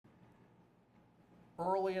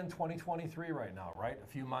early in 2023 right now, right? A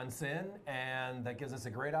few months in, and that gives us a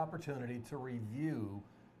great opportunity to review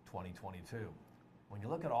 2022. When you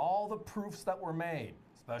look at all the proofs that were made,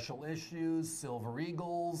 special issues, silver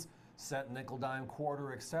eagles, cent, nickel, dime,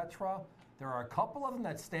 quarter, etc., there are a couple of them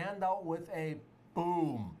that stand out with a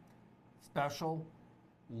boom. Special,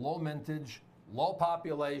 low mintage, low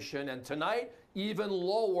population, and tonight, even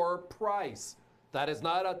lower price. That is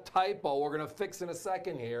not a typo. We're going to fix in a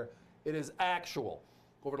second here. It is actual.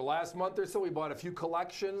 Over the last month or so, we bought a few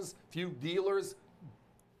collections, few dealers,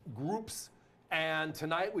 groups, and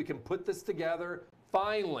tonight we can put this together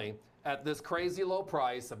finally at this crazy low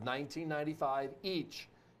price of $19.95 each.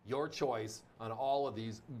 Your choice on all of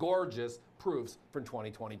these gorgeous proofs from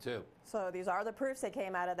 2022. So these are the proofs that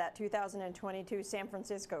came out of that 2022 San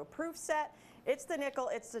Francisco proof set. It's the nickel,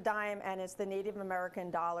 it's the dime, and it's the Native American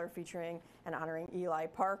dollar featuring and honoring Eli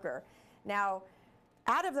Parker. Now,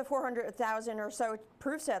 out of the 400,000 or so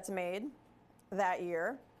proof sets made that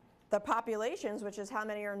year, the populations, which is how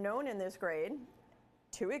many are known in this grade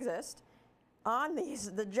to exist, on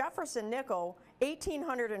these, the Jefferson nickel,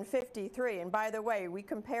 1,853. And by the way, we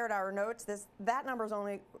compared our notes. That number's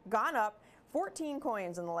only gone up 14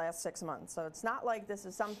 coins in the last 6 months. So it's not like this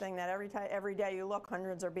is something that every day you look,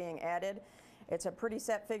 hundreds are being added. It's a pretty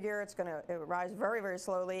set figure. It's going to rise very, very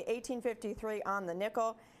slowly. 1,853 on the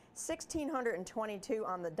nickel, 1,622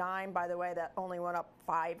 on the dime. By the way, that only went up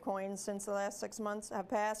 5 coins since the last 6 months have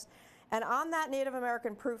passed. And on that Native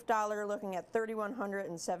American proof dollar, looking at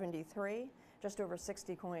 3,173. Just over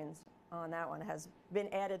 60 coins on that one has been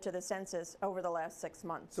added to the census over the last 6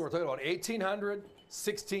 months. So we're talking about 1,800,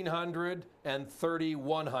 1,600, and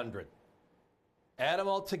 3,100. Add them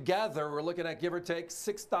all together, we're looking at give or take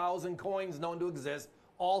 6,000 coins known to exist,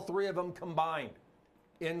 all three of them combined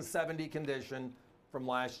in 70 condition from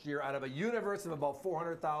last year out of a universe of about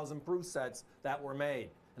 400,000 proof sets that were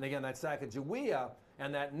made. And again, that Sacagawea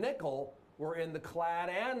and that nickel were in the clad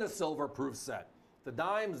and the silver proof set. The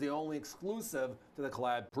dime's the only exclusive to the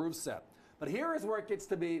clad proof set. But here is where it gets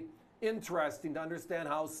to be interesting to understand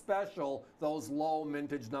how special those low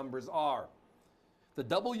mintage numbers are. The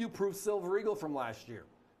W proof silver eagle from last year,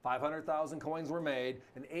 500,000 coins were made,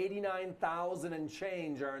 and 89,000 and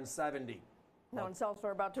change are in 70. No one sells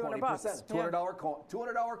for about $200.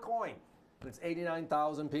 $200 coin, and it's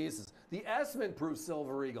 89,000 pieces. The S-Mint proof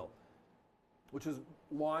silver eagle, which was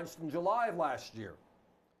launched in July of last year,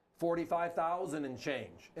 45,000 and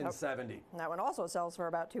change in 70. That one also sells for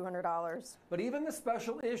about $200. But even the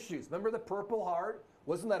special issues, remember the Purple Heart?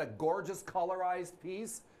 Wasn't that a gorgeous colorized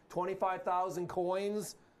piece? 25,000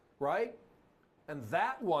 coins, right? And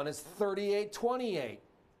that one is $38.28.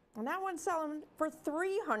 And that one's selling for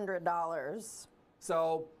 $300.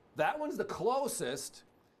 So that one's the closest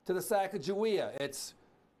to the Sacagawea. It's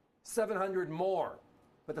 700 more.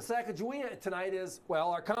 But the Sacagawea tonight is,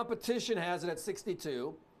 well, our competition has it at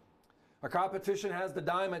 62. Our competition has the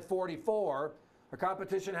dime at 44. Our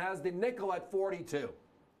competition has the nickel at 42.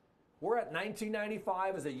 We're at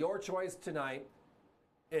 $19.95 as a your choice tonight.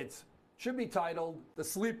 It should be titled The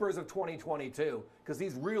Sleepers of 2022 because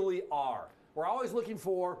these really are. We're always looking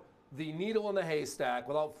for the needle in the haystack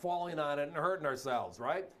without falling on it and hurting ourselves,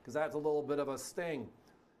 right? Because that's a little bit of a sting.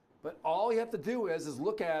 But all you have to do is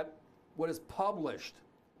look at what is published.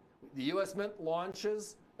 The U.S. Mint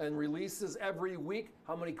launches and releases every week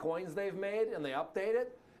how many coins they've made, and they update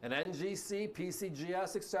it. And NGC,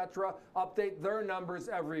 PCGS, etc. update their numbers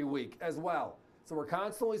every week as well. So we're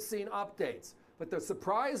constantly seeing updates. But the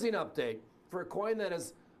surprising update for a coin that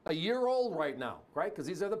is a year old right now, right? Because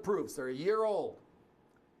these are the proofs, they're a year old.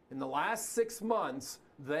 In the last 6 months,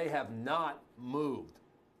 they have not moved.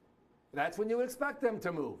 That's when you expect them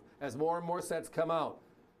to move as more and more sets come out.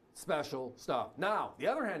 Special stuff. Now, the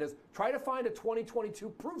other hand is try to find a 2022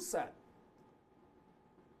 proof set.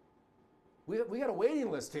 We got a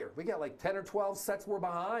waiting list here. We got like 10 or 12 sets we're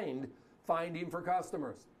behind finding for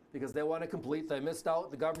customers because they want to complete. They missed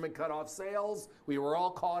out. The government cut off sales. We were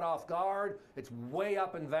all caught off guard. It's way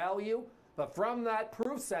up in value. But from that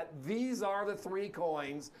proof set, these are the 3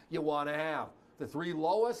 coins you want to have. The 3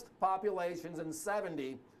 lowest populations in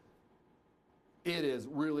 70. It is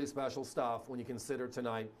really special stuff when you consider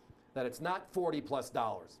tonight that it's not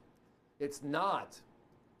 $40+. It's not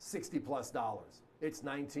 $60+. It's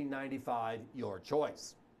 $19.95, your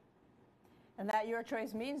choice. And that your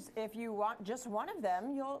choice means if you want just one of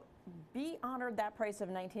them, you'll be honored that price of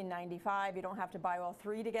 $19.95. You don't have to buy all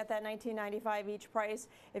 3 to get that $19.95 each price.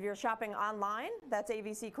 If you're shopping online, that's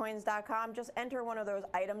avccoins.com. Just enter one of those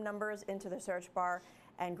item numbers into the search bar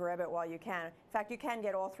and grab it while you can. In fact, you can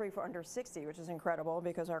get all 3 for under $60, which is incredible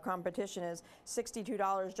because our competition is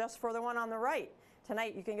 $62 just for the one on the right.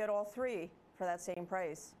 Tonight you can get all three for that same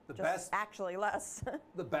price. The Just best- actually less.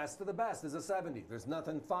 The best of the best is a 70. There's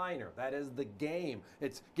nothing finer. That is the game.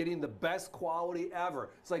 It's getting the best quality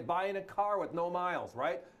ever. It's like buying a car with no miles,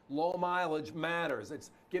 right? Low mileage matters.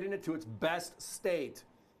 It's getting it to its best state.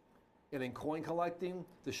 And in coin collecting,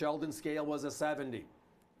 the Sheldon scale was a 70,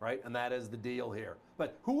 right? And that is the deal here.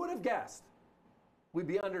 But who would have guessed we'd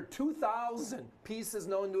be under 2,000 pieces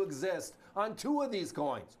known to exist on two of these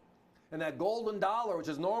coins? And that golden dollar, which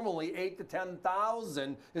is normally 8 to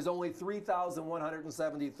 10,000, is only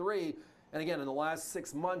 3,173. And again, in the last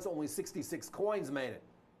 6 months, only 66 coins made it.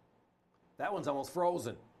 That one's almost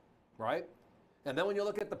frozen, right? And then when you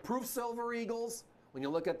look at the proof silver eagles, when you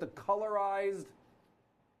look at the colorized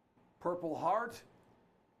Purple Heart,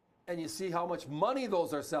 and you see how much money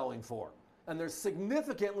those are selling for. And there's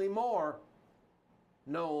significantly more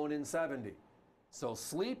known in 70. So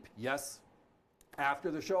sleep, yes.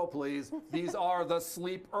 After the show, please. These are the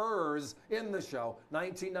sleepers in the show.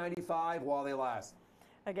 $19.95 while they last.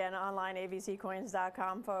 Again, online,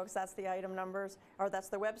 avccoins.com, folks. That's the item numbers, or that's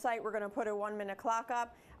the website. We're going to put a 1-minute clock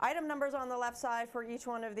up. Item numbers on the left side for each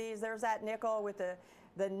one of these. There's that nickel with the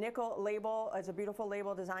nickel label. It's a beautiful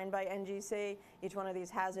label designed by NGC. Each one of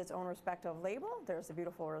these has its own respective label. There's the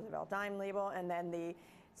beautiful Roosevelt dime label, and then the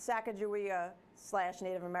Sacagawea /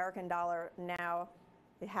 Native American dollar. Now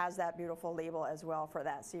it has that beautiful label as well for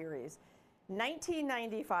that series.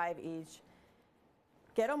 $19.95 each.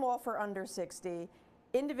 Get them all for under $60.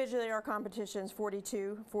 Individually, our competitions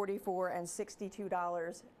 $42, $44, and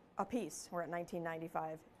 $62 a piece. We're at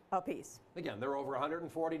 $19.95 a piece. Again, they're over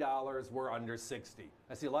 $140. We're under $60.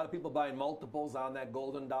 I see a lot of people buying multiples on that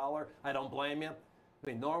golden dollar. I don't blame you. I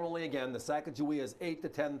mean, normally, again, the Sacagawea is 8 to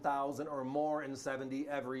 10,000 or more in 70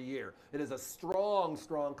 every year. It is a strong,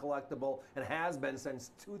 strong collectible and has been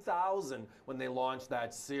since 2000 when they launched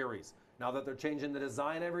that series. Now that they're changing the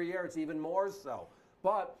design every year, it's even more so.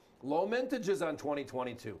 But low mintages on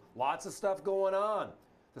 2022. Lots of stuff going on.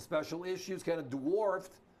 The special issues kind of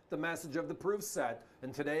dwarfed the message of the proof set,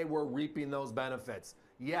 and today we're reaping those benefits.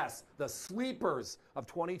 Yes, the sleepers of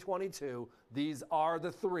 2022, these are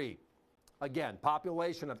the three. Again,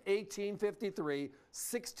 population of 1853,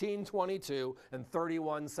 1622, and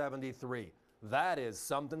 3173. That is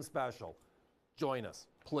something special. Join us,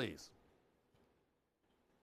 please.